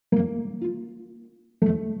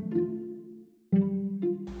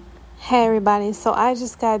Hey everybody, so I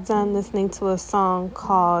just got done listening to a song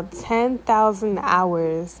called 10,000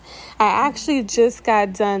 Hours. I actually just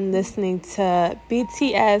got done listening to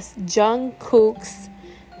BTS Jungkook's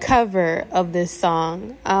cover of this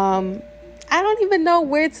song. I don't even know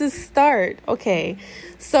where to start. Okay,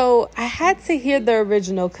 so I had to hear the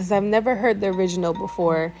original because I've never heard the original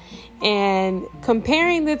before. And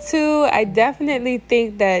comparing the two, I definitely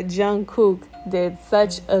think that Jungkook did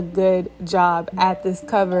such a good job at this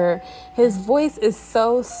cover. His voice is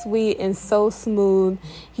so sweet and so smooth.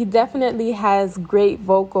 He definitely has great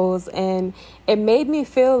vocals, and it made me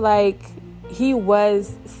feel like he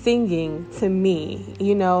was singing to me,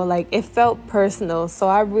 like it felt personal. So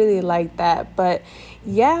I really liked that. But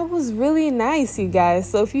yeah, it was really nice, you guys.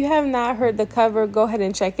 So if you have not heard the cover, go ahead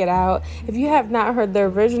and check it out. If you have not heard the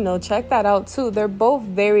original, check that out too. They're both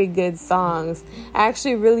very good songs. I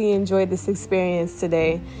actually really enjoyed this experience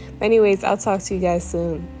today. But anyways, I'll talk to you guys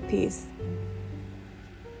soon. Peace.